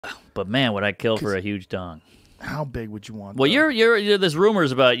But man, would I kill for a huge dong? How big would you want? Well, you're there's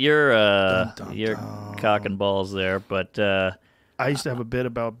rumors about your dun. cock and balls there, but I used to have a bit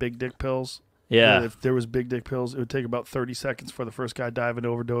about big dick pills. yeah. If there was big dick pills, it would take about 30 seconds for the first guy to die of an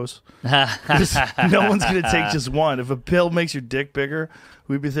overdose. No one's going to take just one. If a pill makes your dick bigger,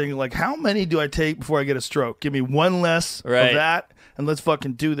 we'd be thinking, like, how many do I take before I get a stroke? Give me one less of that, and let's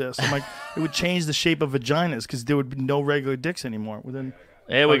fucking do this. I'm like, it would change the shape of vaginas because there would be no regular dicks anymore.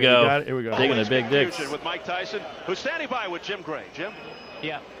 Here we go. Here we go. Taking the big dicks. With Mike Tyson, who's standing by with Jim Gray. Jim?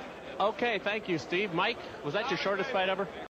 Yeah. Okay, thank you, Steve. Mike, was that your shortest fight ever?